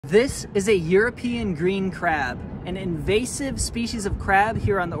This is a European green crab, an invasive species of crab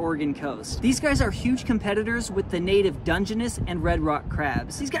here on the Oregon coast. These guys are huge competitors with the native Dungeness and red rock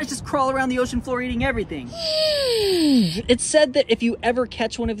crabs. These guys just crawl around the ocean floor eating everything. It's said that if you ever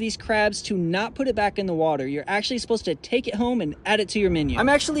catch one of these crabs, to not put it back in the water. You're actually supposed to take it home and add it to your menu. I'm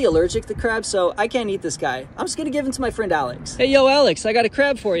actually allergic to crabs, so I can't eat this guy. I'm just gonna give him to my friend Alex. Hey, yo, Alex, I got a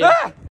crab for you. Ah!